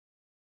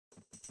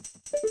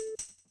No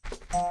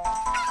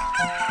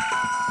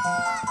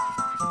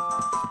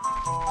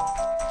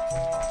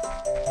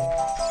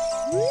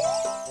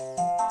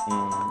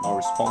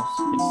response,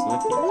 he's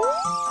sleeping.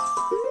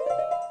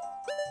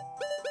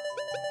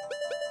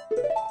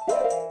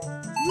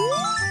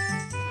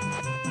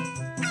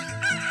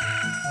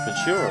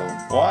 Fuchiro,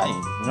 why?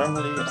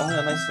 Normally only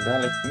a nice guy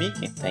like me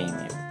can tame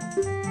you.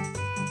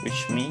 Which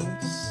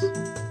means...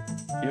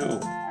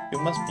 You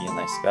must be a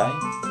nice guy.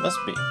 Must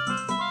be.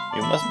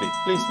 You must be.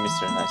 Please,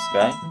 Mr. Nice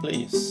Guy,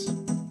 please.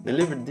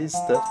 Deliver this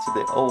stuff to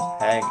the old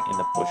hag in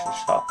the potion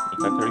shop in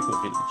Kakariko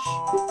Village.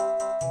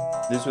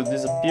 This will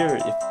disappear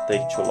if it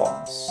takes too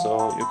long,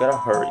 so you gotta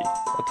hurry.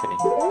 Okay.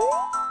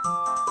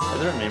 I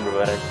don't remember,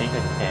 but I think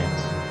I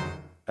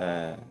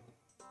can't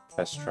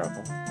fast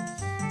travel.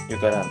 You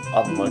got an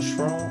odd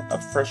mushroom, a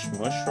fresh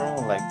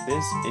mushroom like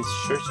this is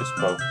sure to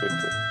sprout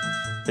quickly.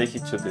 Take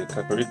it to the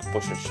Kakariko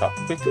potion shop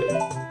quickly.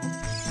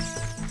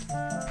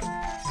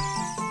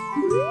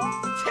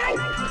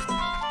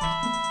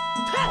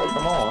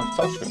 Come on,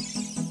 touch you.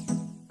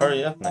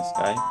 Hurry up, nice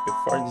guy,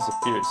 before it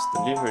disappears.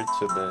 Deliver it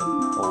to the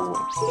old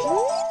way.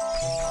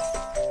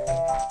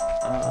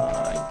 I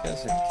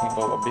guess I can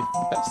go a bit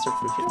faster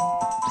through here.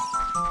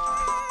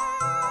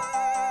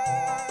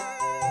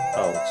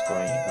 Oh, it's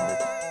going under.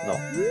 No.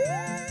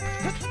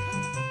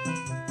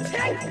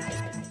 Yeah.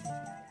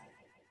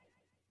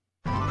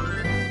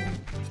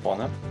 Spawn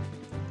up.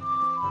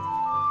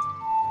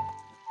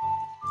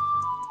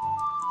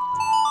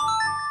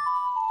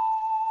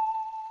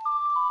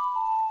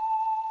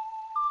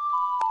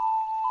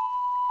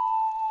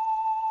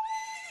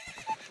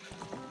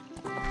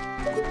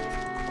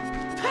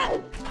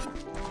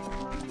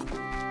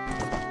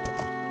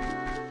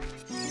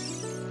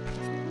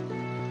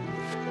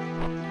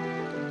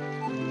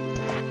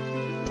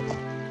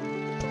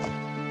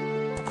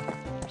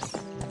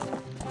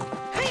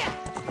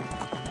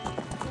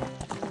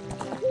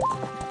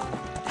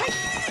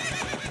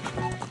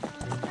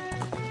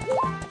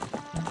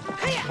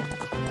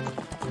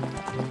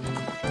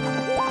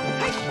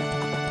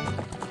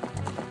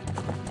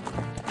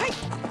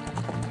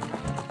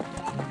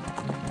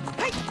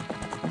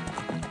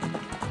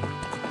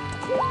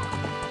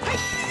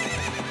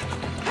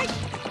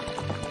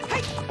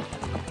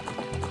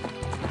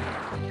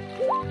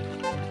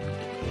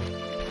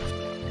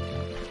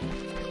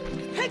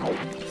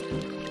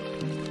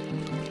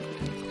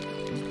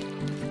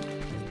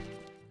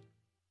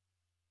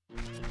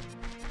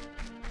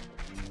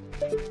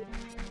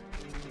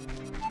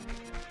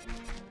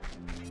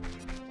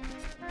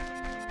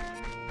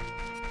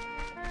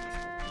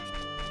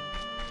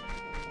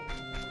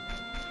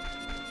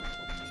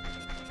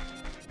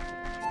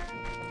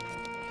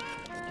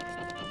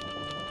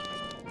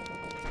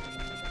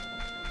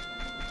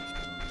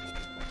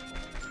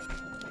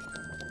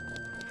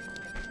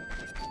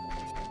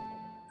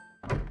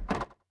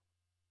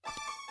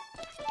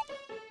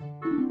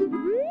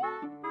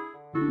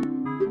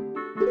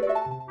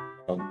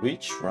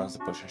 Which runs the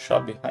potion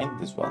shop behind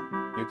this one.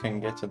 You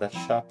can get to that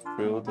shop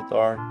through the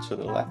door to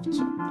the left of the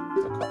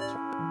counter.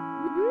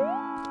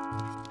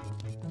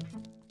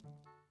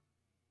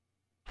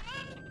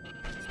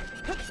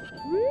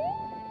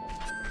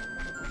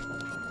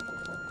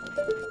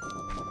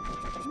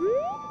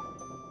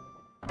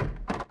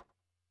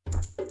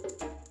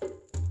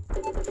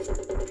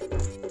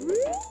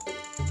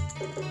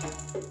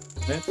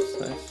 Sniff.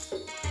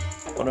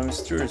 What a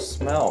mysterious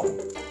smell.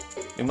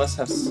 You must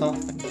have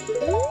something.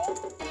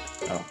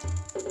 Oh.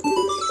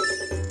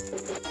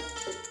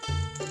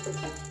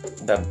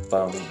 That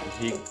bum,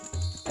 he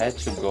had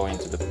to go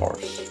into the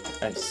forest.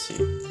 I see.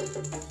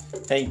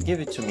 Hey, give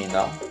it to me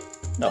now.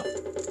 No.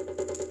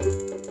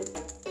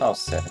 How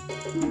sad.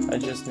 I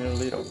just need a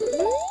little.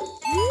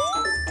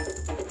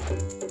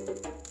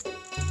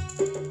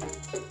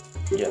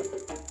 Yeah.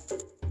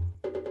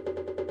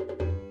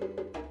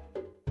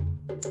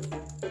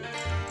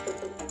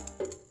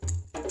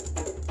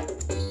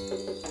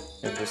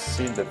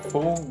 See the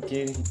fool,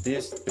 give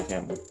this to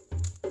him.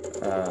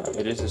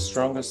 It is the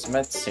strongest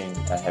medicine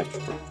I have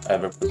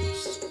ever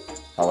produced.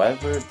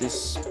 However,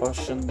 this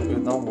potion will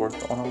not work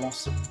on a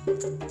monster.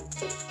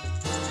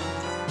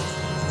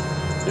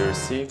 They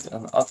received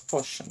an odd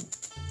potion.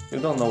 You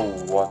don't know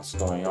what's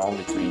going on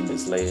between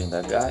this lady and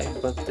that guy,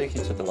 but take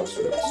it to the Lost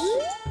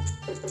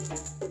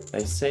Woods.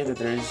 They say that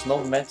there is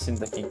no medicine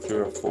that can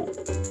cure a fool.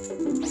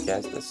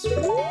 Yes, that's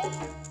true.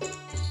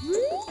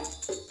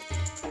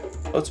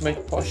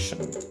 Ultimate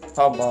potion.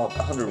 How about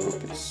 100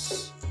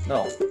 rupees?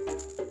 No.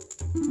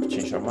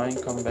 Change your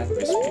mind, come back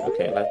with me.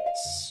 Okay,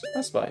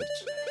 let's buy it.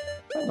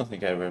 I don't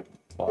think I ever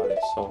bought it,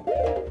 so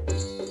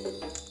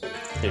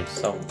here's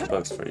some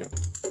bugs for you.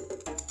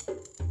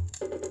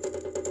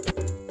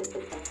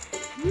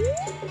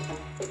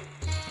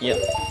 Yep.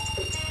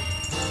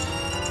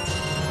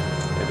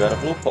 You got a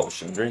blue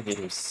potion. Drink it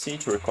with C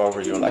to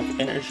recover your life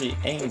energy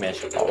and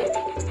magic power.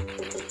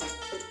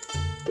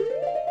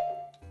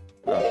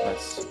 Oh,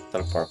 let's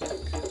teleport back.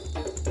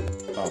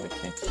 Oh, we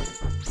can't heal.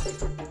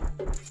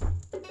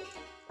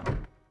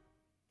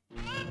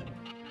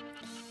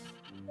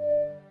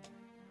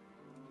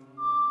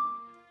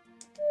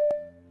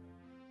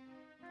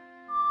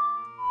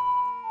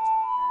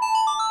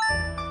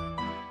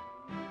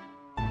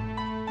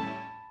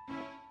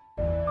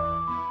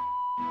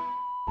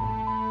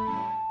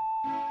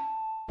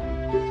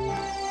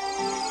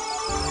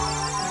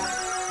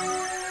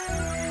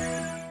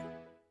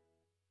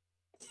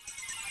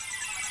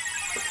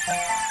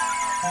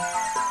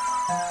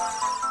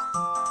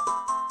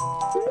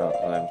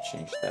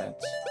 change that.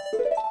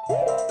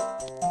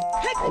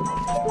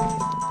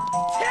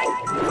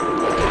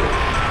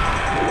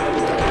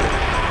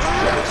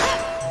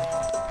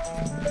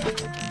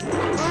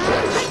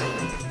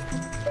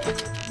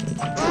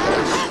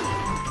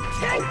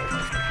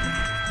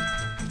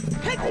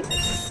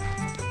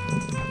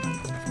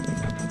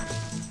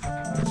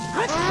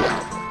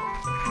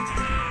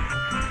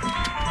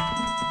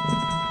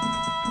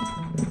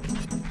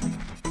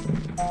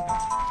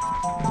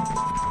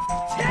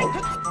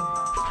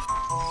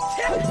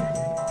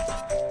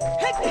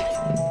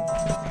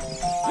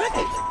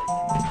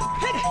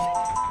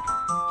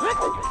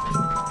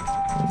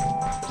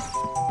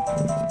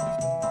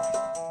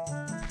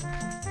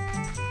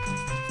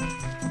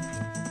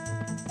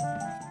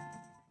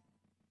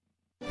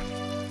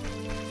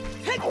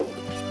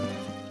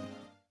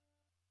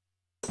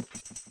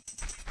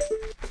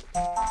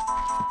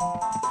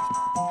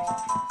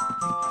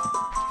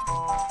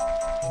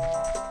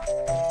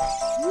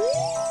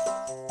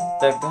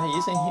 That guy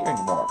isn't here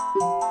anymore.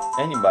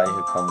 Anybody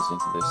who comes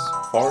into this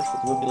forest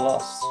will be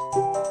lost.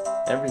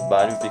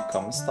 Everybody will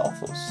become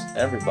Stalfos.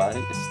 Everybody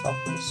is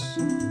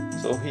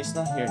Stalfos. So he's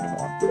not here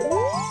anymore.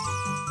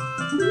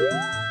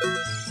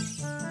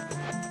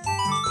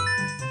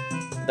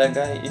 That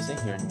guy isn't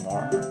here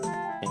anymore.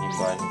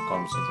 Anybody who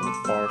comes into the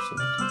forest will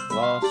become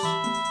lost.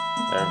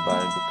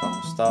 Everybody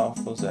becomes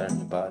Stalfos.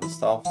 Everybody's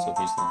Stalfos, so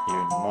he's not here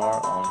anymore.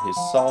 Only his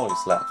soul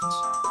is left.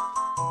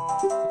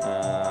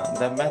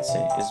 That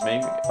medicine is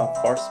made of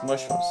forest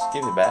mushrooms.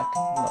 Give it back?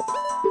 No.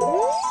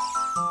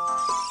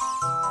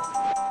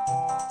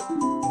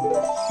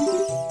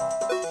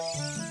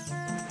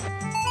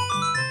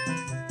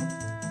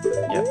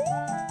 Yep.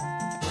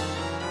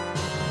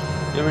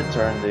 You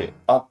returned the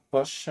up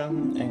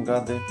potion and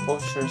got the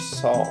poacher's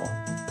soul.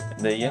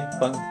 The young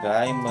punk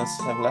guy must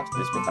have left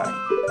this behind.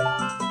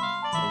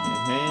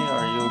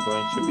 Are you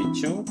going to be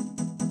too?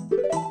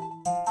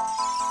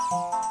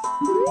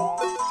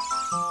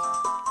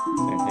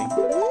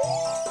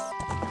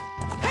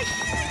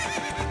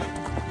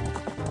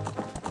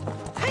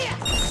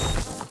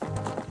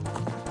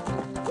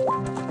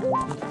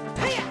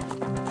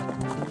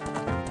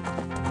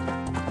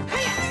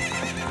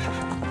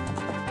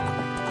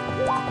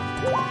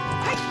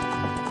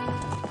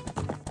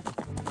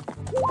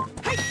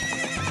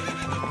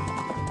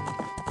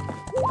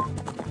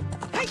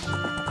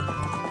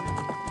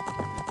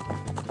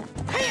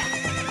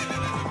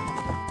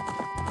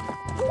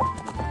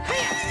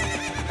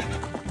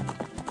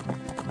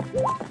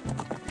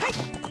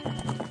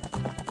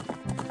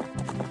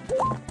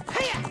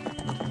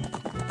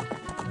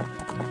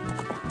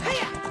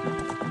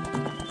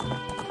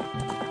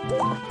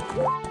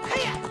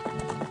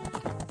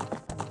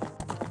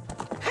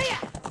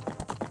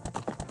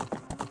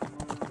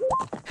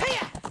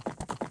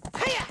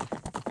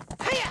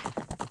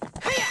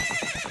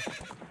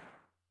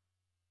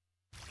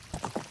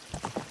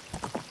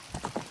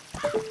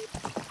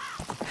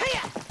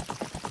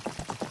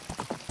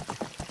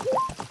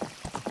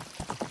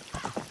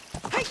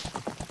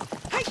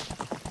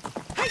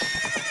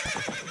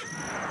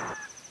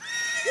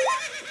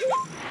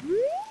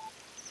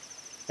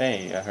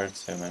 Hey, I heard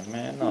say my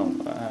man. No,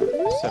 I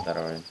said that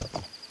already.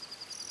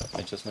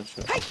 I just want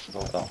to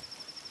go down.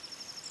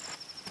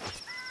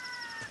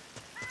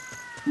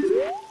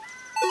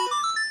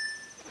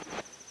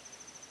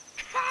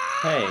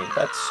 Hey,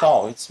 that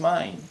saw, it's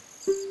mine.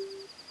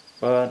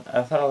 But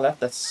I thought I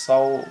left that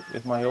saw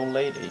with my old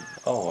lady.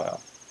 Oh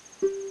well.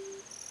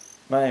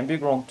 My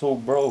Biggoron tool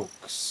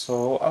broke,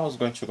 so I was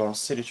going to Goron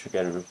City to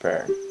get it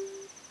repaired.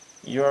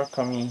 Your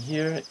coming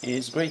here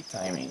is great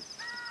timing.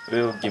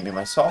 Will you give me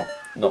my saw?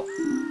 No.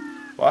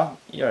 What?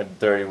 You're a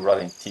dirty,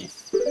 rotten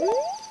thief.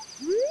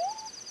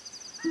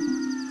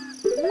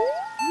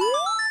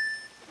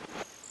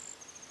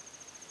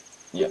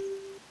 Yep.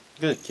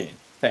 Good kid.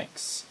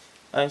 Thanks.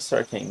 I'm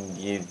sorry I can't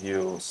give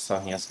you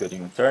something as good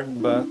in return,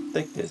 but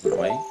take this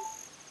away.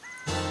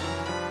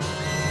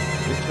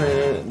 We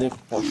traded the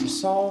potion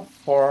saw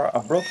for a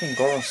broken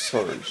Goron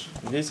Sword.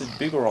 Visit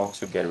Biggoron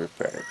to get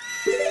repaired.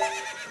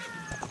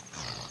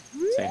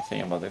 Same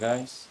thing about the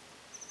guys.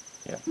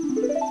 Yeah.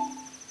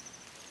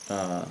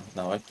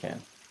 Now I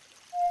can.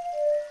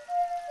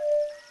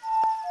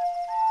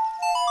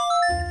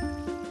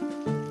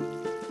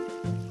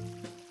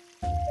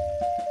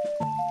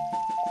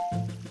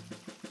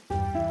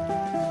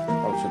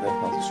 Go to the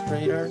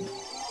administrator.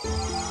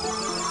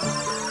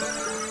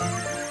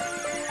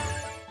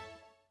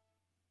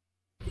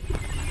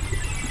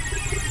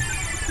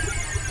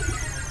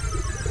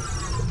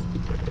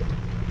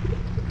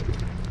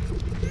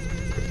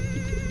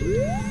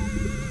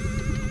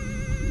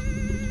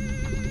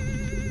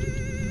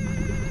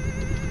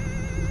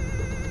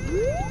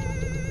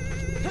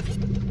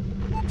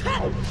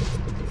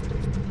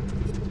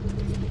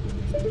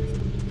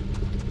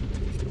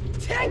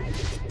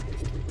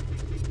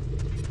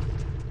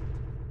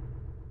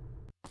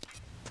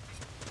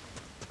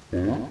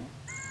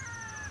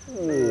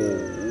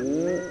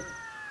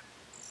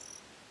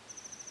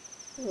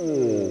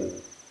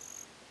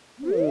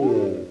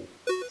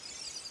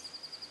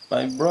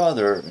 My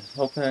brother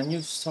opened a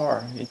new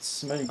store.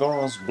 It's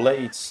Biggoron's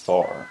Blade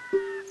store.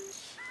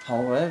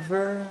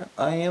 However,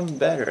 I am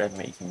better at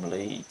making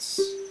blades.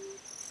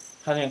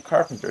 Italian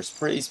carpenters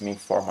praise me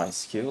for my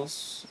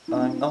skills.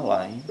 I'm not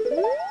lying.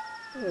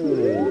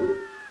 You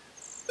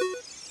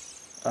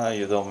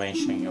don't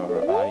mention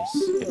your eyes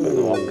if I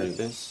don't offer you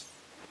this.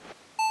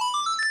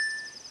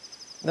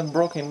 The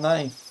broken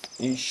knife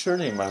is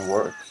surely my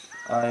work.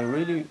 I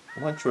really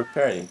want to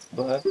repair it,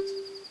 but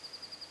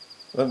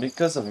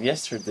because of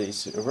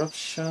yesterday's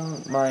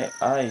eruption, my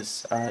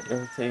eyes are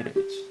irritated.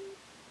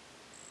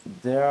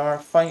 There are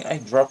fine eye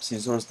drops in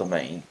Zora's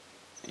domain.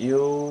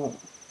 You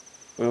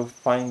will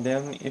find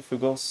them if you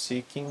go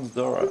seeking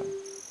Zora.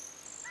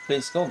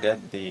 Please go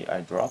get the eye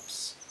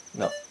drops.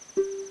 No.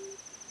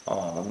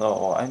 Oh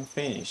no, I'm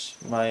finished.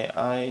 My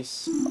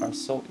eyes are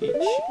so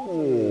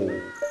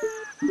itchy.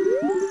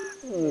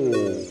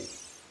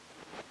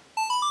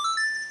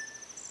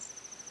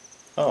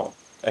 Oh,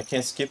 I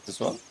can skip this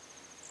one?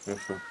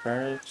 With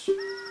repair it.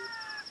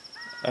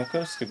 I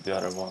could skip the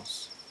other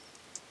ones.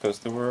 Because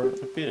they were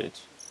repeated.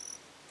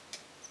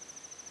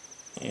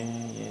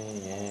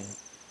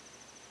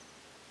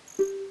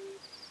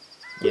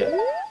 Yeah.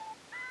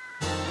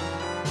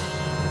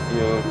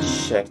 You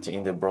checked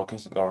in the broken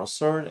Goron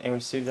Sword and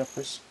received a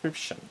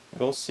prescription.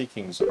 Go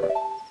seeking Zora.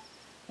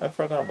 I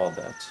forgot about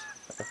that.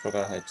 I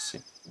forgot how to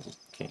see the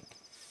king.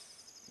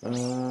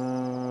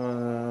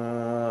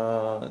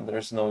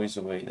 There's no easy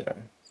way there.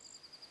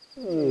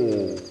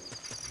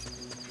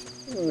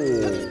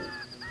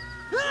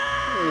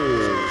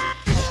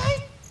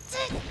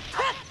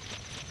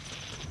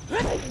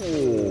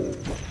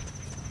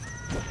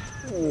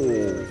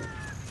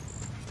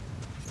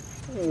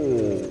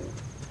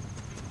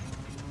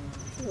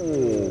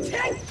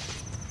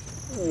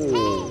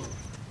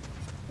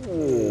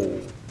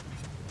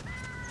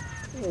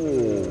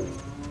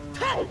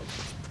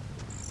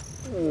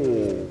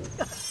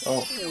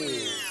 Oh,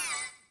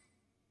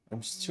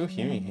 I'm still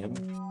hearing him.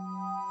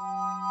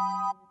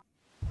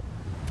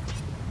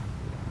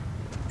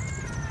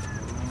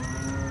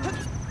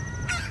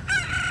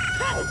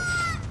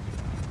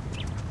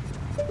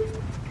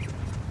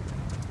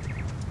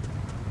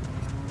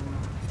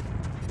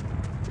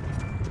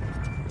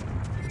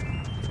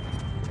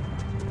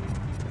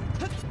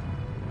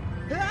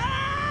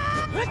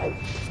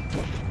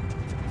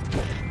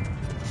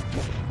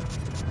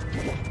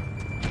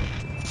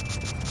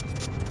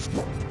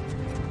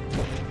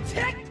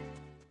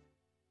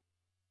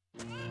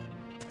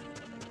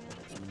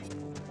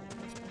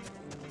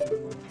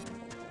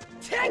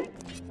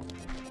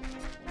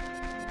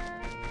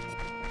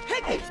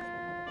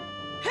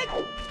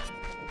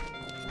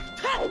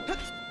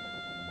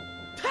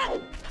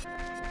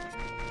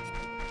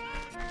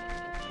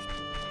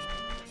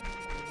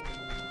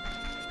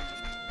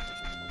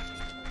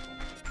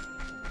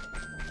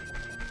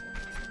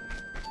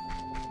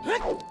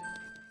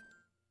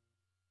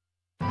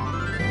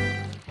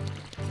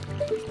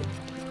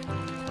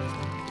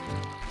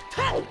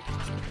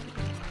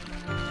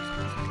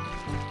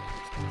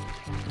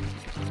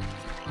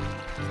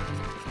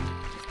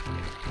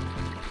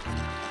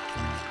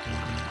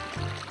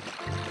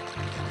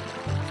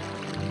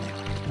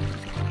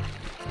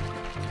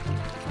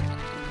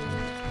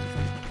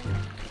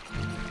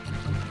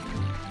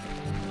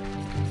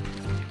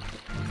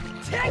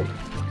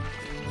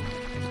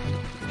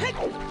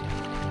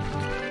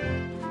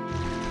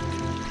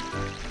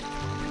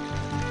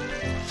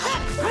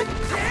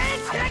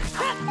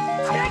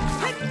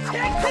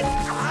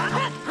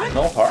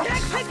 No hearts.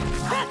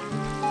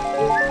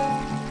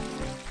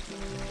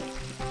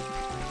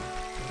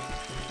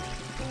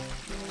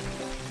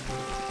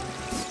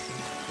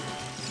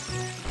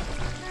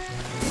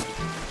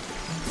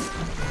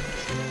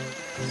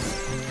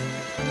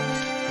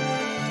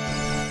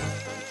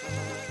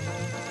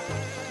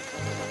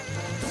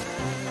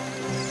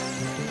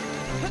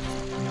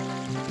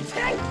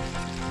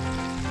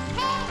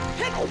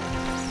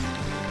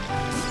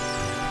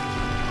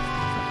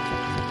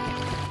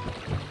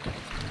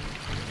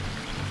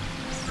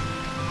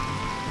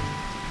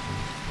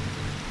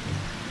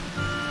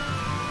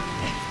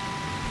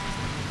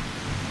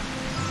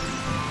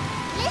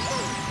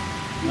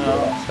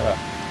 No, shut up.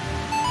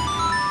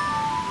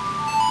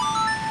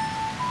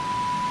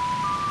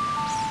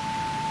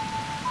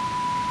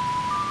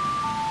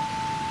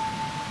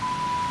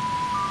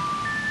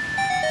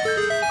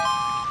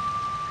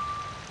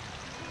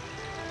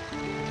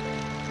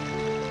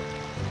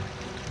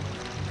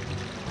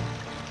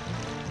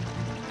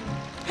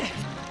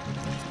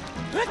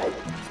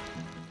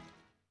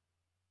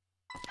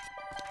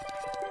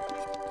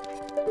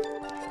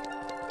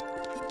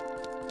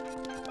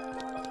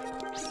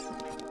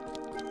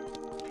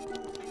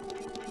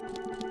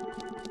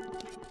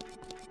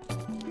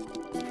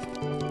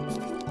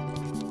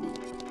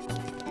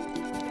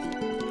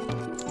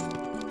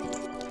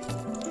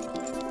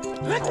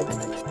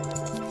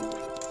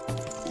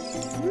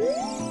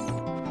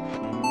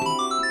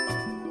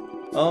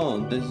 Oh,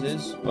 this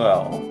is,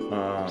 well,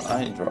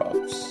 eye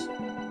drops.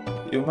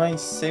 You might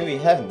say we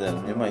have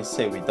them, you might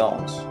say we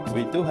don't.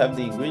 We do have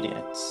the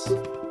ingredients.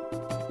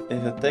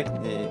 If you take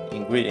the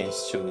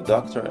ingredients to the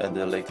doctor at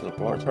the lake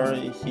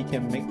laboratory, he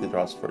can make the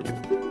drops for you.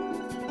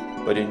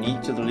 But you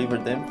need to deliver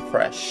them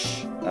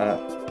fresh.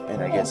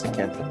 And I guess I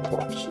can't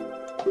report.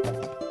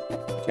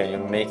 Can you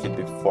make it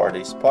before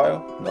they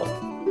spoil? No.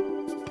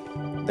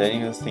 Then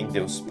you think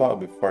they'll spoil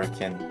before you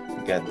can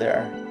get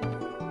there.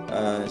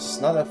 It's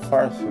not that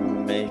far if you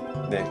make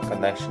the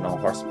connection on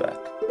horseback.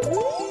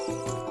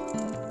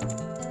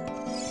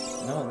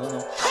 No.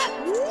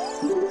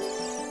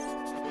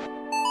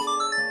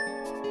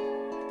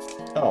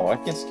 Oh, I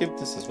can skip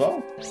this as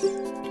well?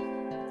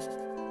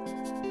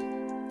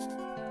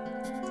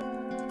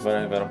 But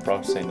I'm gonna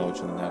probably say no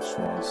to the next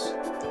ones.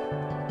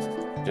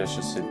 Just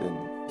to see the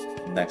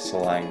next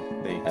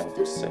line they have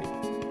to say.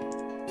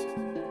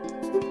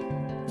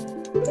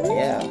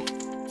 Yeah.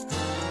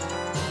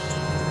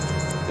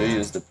 You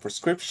use the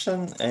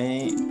prescription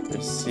and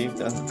received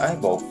an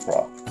eyeball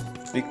frog.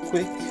 Be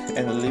quick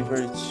and deliver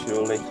it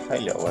to Lake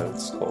Hylia while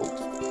it's cold.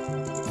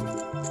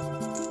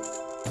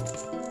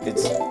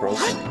 It's a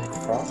frozen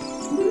frog?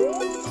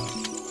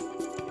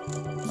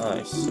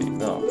 I see,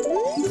 no.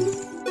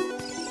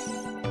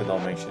 They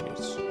don't mention it.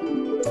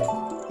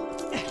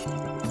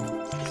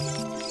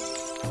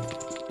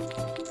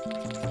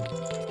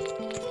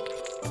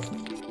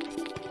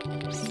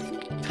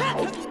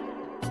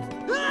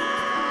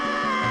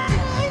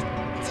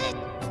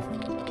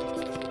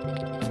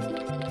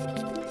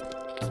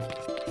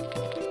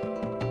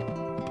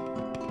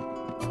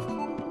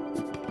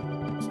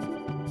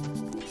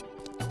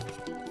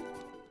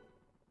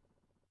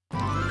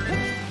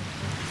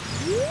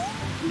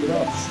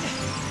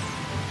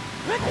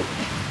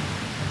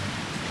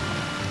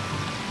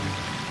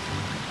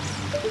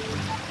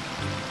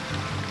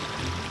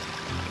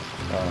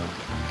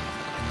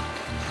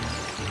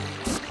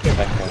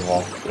 I can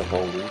walk the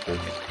whole river.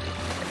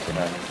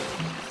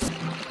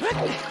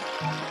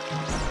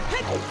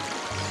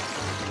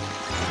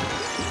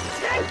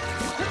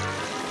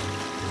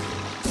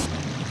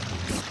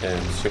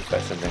 And it's too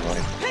fast and then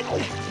going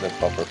the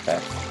proper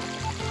path.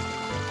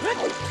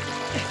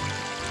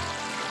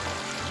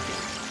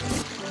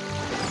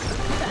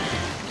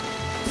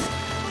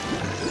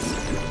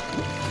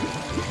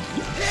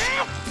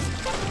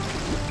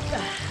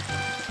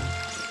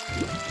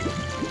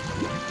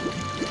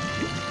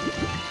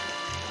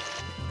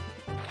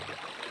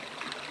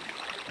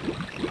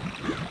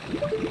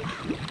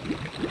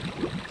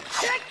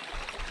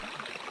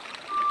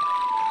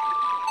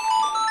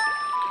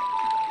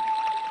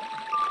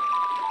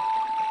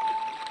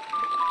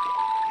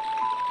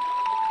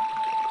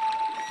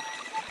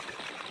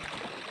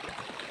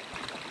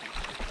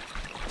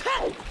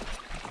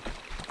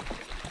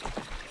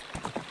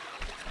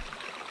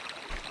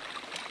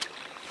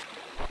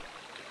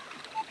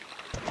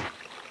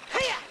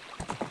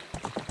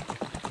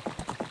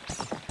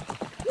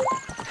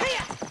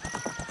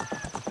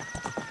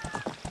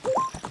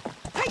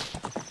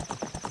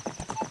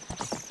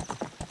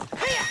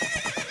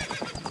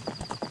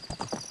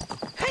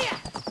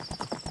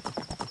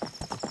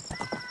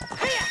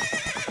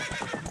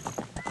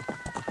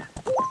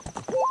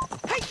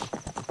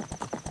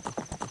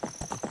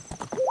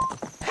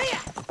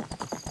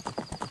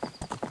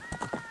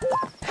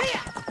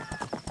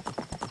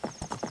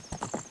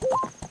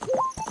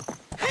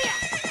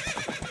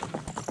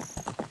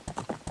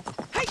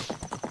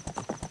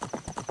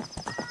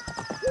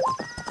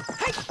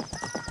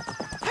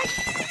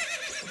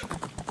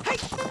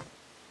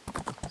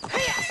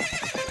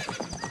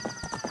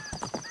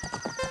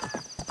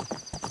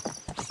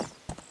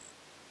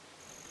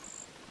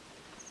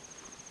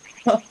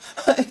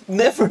 I've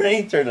never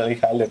entered a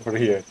Hylia for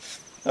here.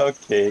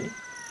 Okay.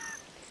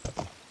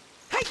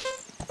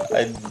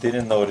 I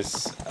didn't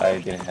notice I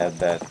didn't have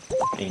that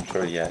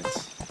intro yet.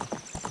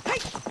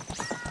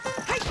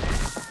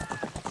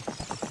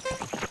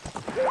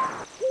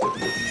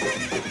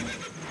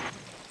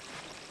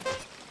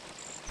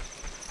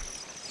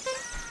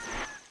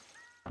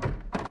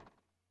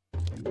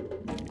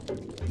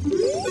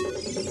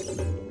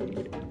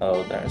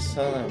 Oh, there's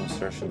some I'm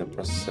searching the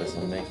process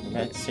of making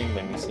medicine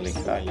by mixing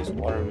liquid, use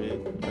water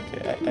with.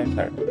 Okay, I've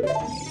heard.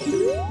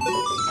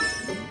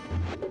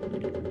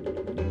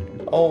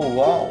 Oh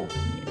wow!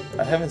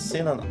 I haven't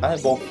seen an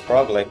eyeball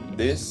frog like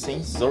this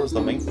since Zora's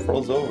domain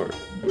froze over.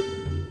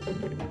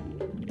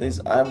 These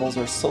eyeballs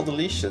are so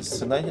delicious.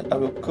 Tonight I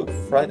will cook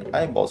fried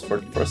eyeballs for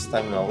the first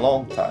time in a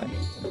long time.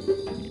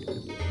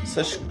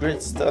 Such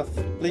great stuff.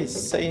 Please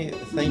say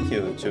thank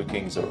you to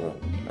King Zora.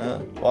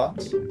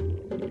 What?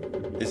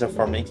 These are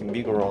for making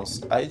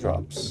Biggoron's eye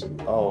drops.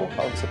 Oh,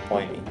 how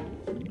disappointing.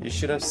 You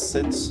should have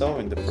said so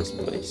in the first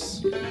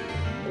place.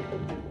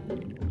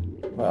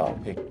 Well,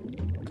 he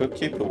could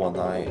keep one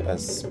eye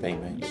as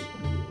payment.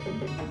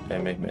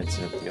 Payment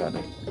medicine of the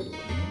other.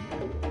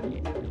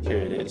 Here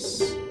it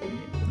is.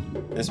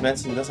 This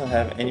medicine doesn't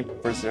have any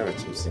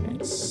preservatives in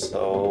it,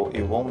 so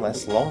it won't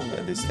last long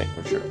at this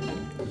temperature.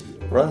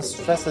 Run as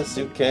fast as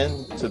you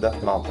can to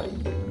that mountain.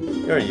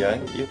 You're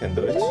young, you can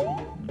do it.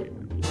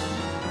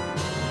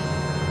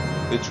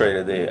 You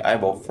traded the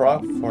eyeball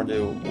frog for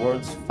the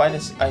world's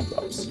finest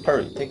eyebrows.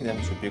 Hurry, take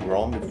them to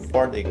Biggoron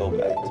before they go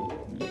bad.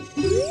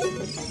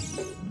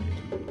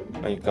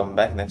 When you come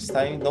back next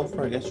time, don't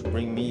forget to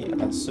bring me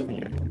a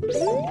souvenir.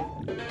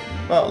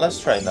 Well,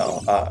 let's try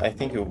now. I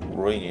think you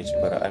ruined it,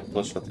 but I'm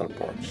close to a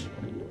teleport.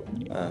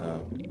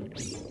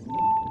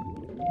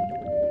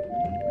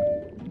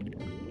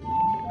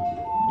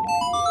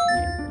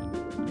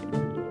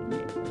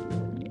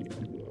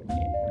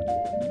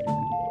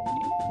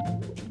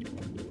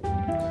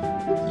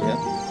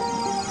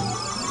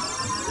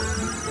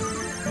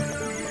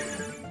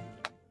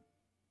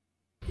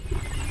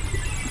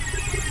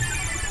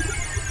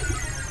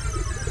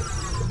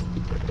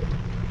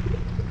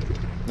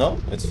 No,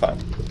 it's fine.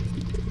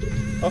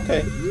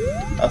 Okay,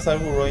 I thought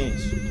we were ruin it.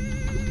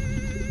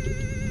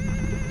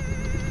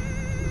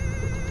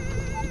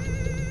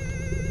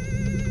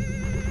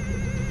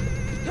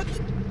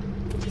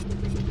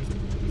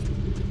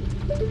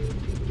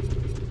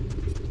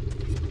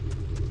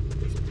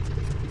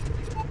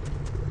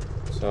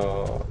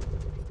 So,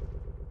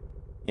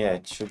 yeah,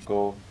 it should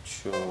go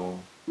to...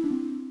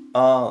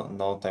 Oh,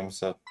 no,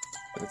 time's up.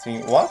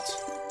 What?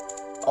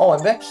 Oh,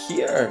 I'm back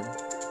here!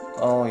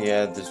 Oh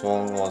yeah, this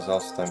one was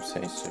also time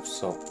sensitive,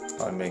 so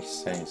that makes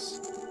sense.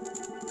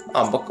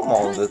 But come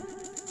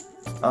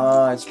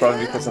on, it's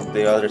probably because of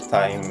the other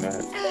time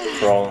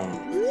from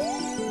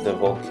the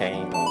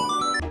volcano.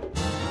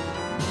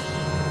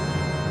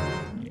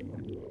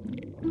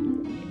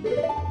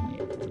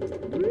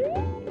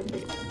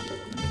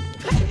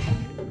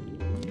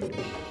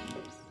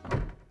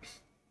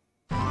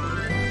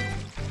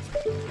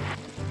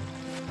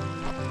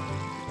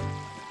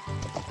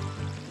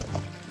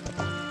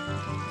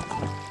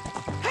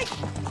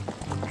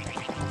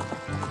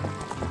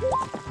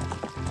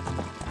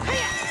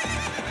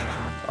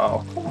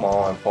 Oh, come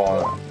on,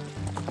 Paula.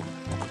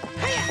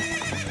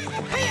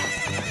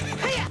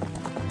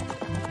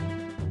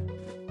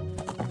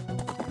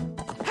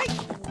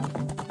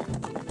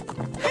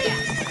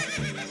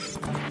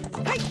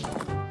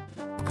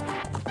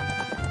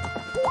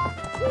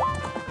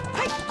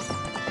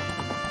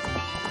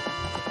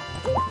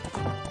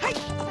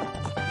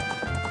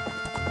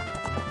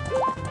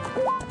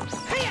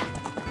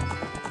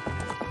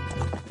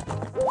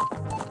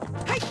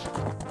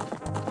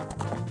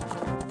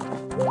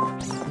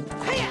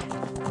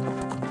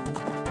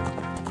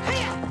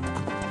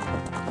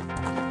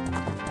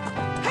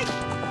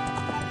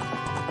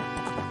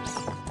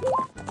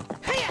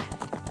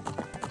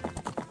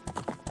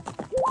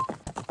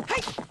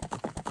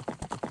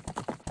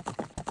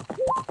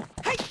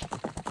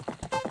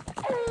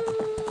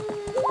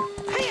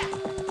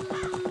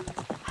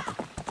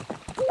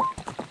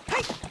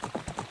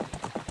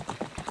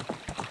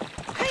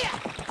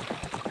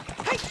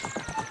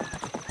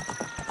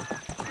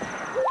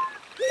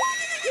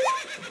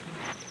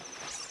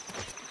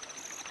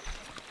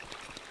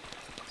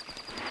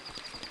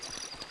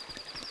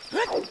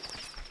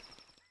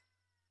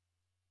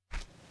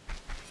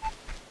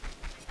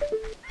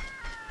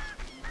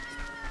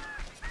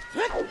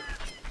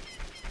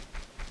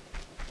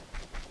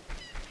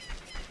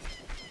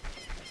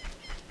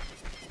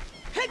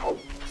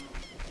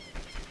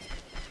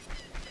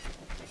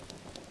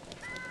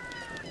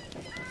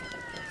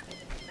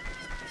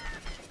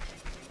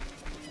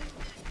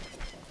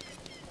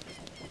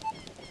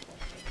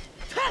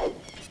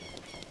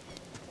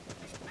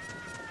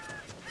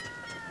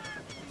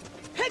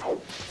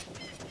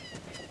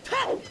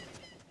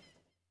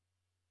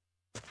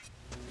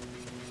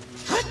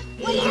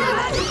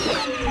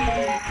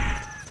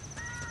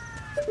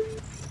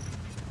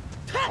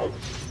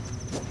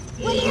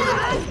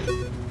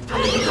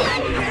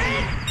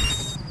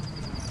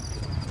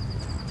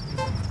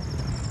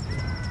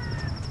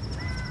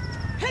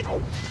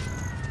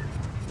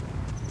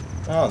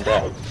 Oh,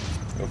 that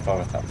will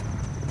probably come.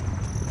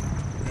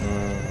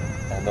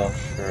 I'm not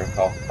sure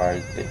how far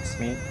it takes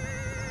me.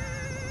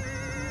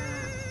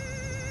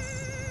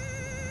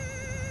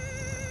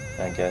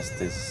 I guess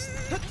this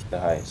is the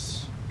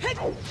highest.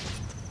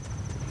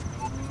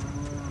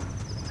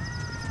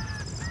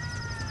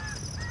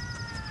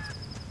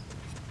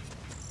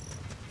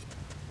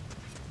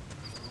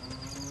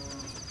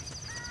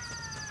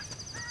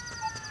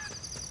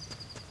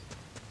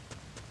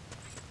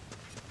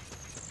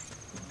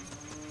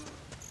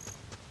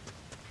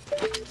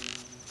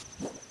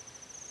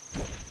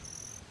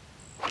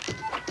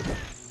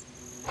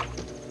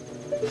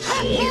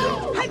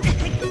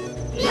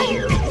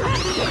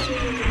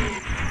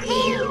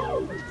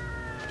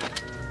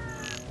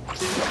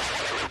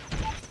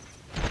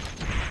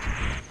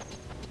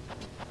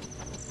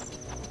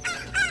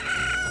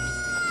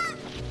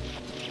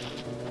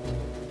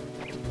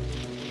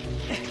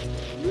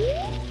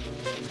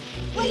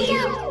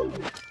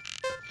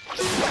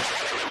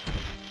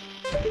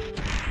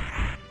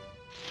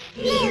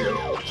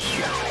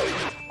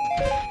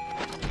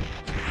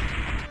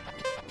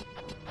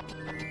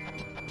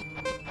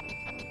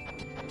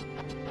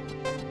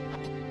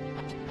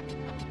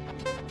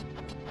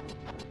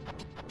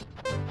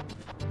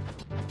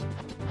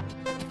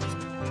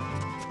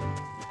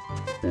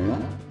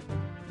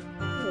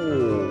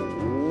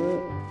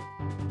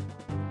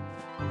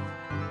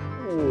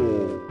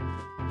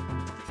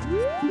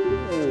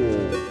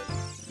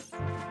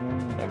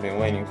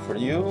 for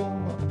you.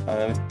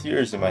 With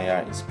tears in my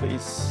eyes.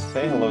 Please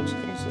say hello to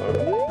King Zoro.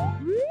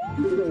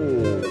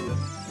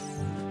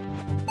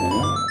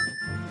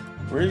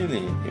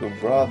 Really? You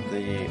brought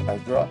the eye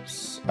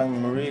drops?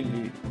 I'm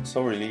really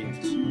so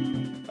relieved.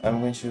 I'm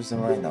going to use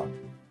them right now.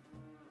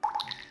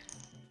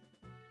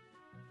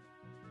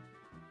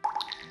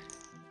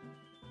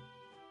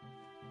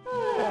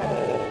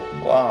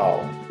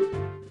 Wow.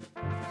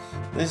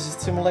 This is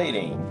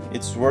stimulating.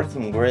 It's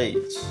working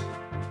great.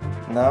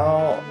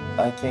 Now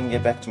I can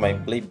get back to my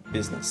blade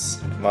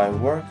business. My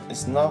work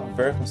is not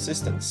very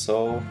consistent,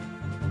 so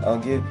I'll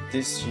give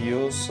this to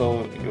you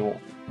so you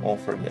won't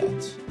forget.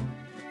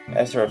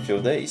 After a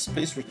few days,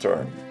 please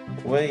return.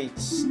 Wait,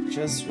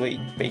 just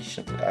wait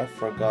patiently. I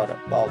forgot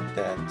about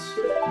that.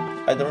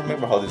 I don't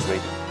remember how this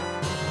waiting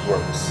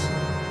works.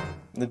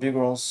 The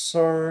Biggoron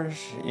Sword,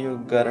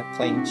 you gotta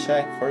claim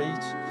check for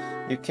it.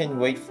 You can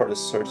wait for the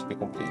sword to be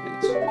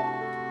completed.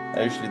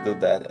 I usually do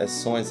that as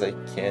soon as I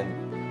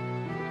can.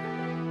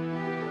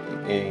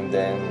 And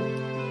then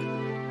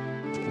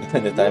by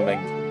the time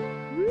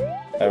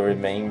I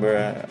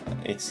remember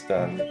it's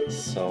done.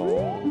 So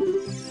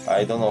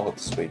I don't know how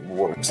this way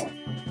works.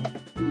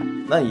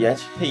 Not yet.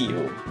 Hey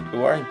you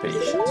are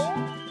impatient.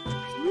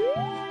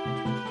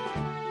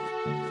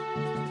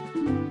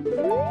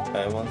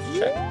 I want to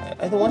check.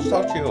 I don't want to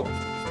talk to you.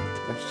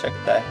 Let's check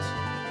that.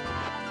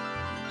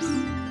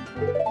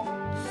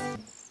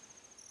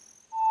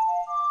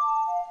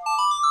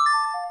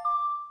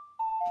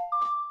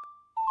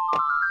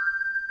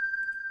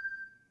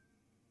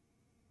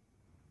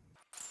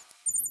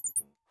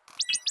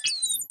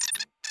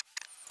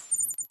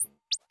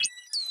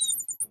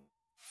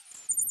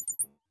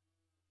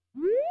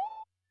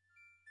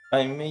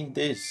 I made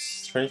this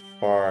straight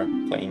for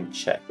playing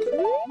check.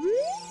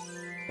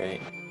 Okay.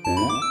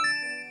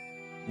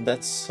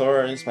 That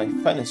sword is my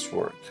finest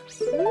work.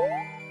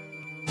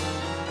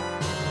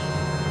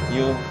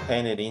 You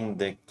handed in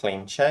the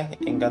claim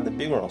check and got the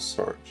Biggoron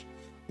Sword.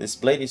 This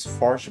blade is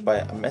forged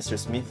by a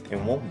mastersmith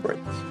and won't break.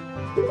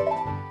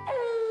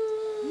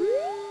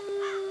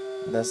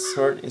 That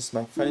sword is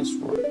my finest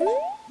work.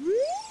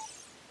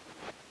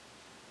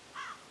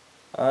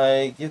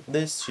 I give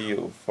this to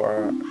you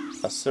for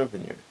a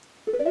souvenir.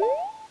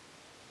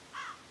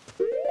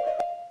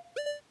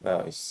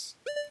 Well,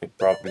 it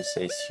probably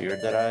says here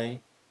that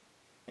I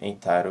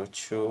entitled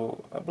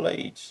to a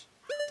blade,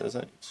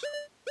 doesn't it?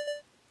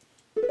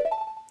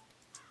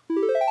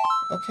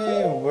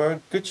 Okay,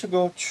 we're good to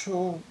go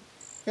to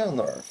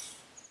North.